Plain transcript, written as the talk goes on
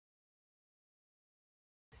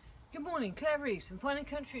Good morning, Clare Reeves from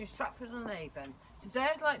Fine&Country in Stratford-upon-Avon. Today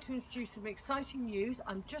I'd like to introduce some exciting news.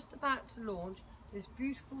 I'm just about to launch this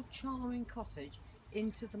beautiful, charming cottage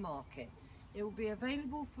into the market. It will be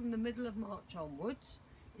available from the middle of March onwards.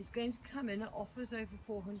 It's going to come in at offers over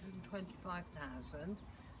 425,000,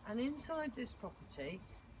 and inside this property,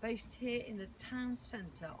 based here in the town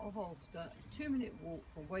centre of Alcester, a 2-minute walk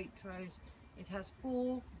from Waitrose, it has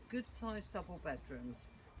 4 good-sized double bedrooms.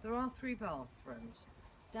 There are 3 bathrooms.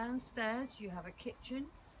 Downstairs you have a kitchen,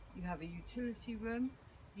 you have a utility room,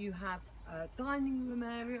 you have a dining room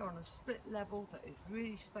area on a split level that is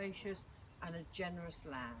really spacious, and a generous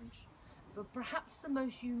lounge. But perhaps the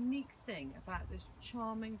most unique thing about this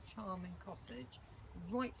charming cottage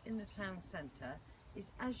right in the town centre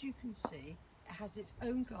is, as you can see, it has its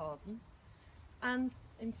own garden, and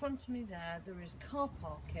in front of me there is car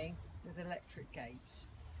parking with electric gates.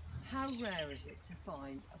 How rare is it to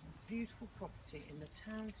find a beautiful property in the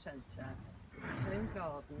town centre with its own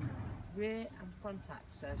garden, rear and front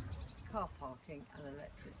access, car parking and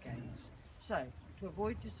electric gates. So, to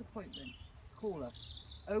avoid disappointment, call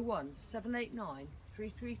us 01789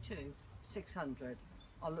 332 600.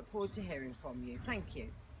 I'll look forward to hearing from you. Thank you.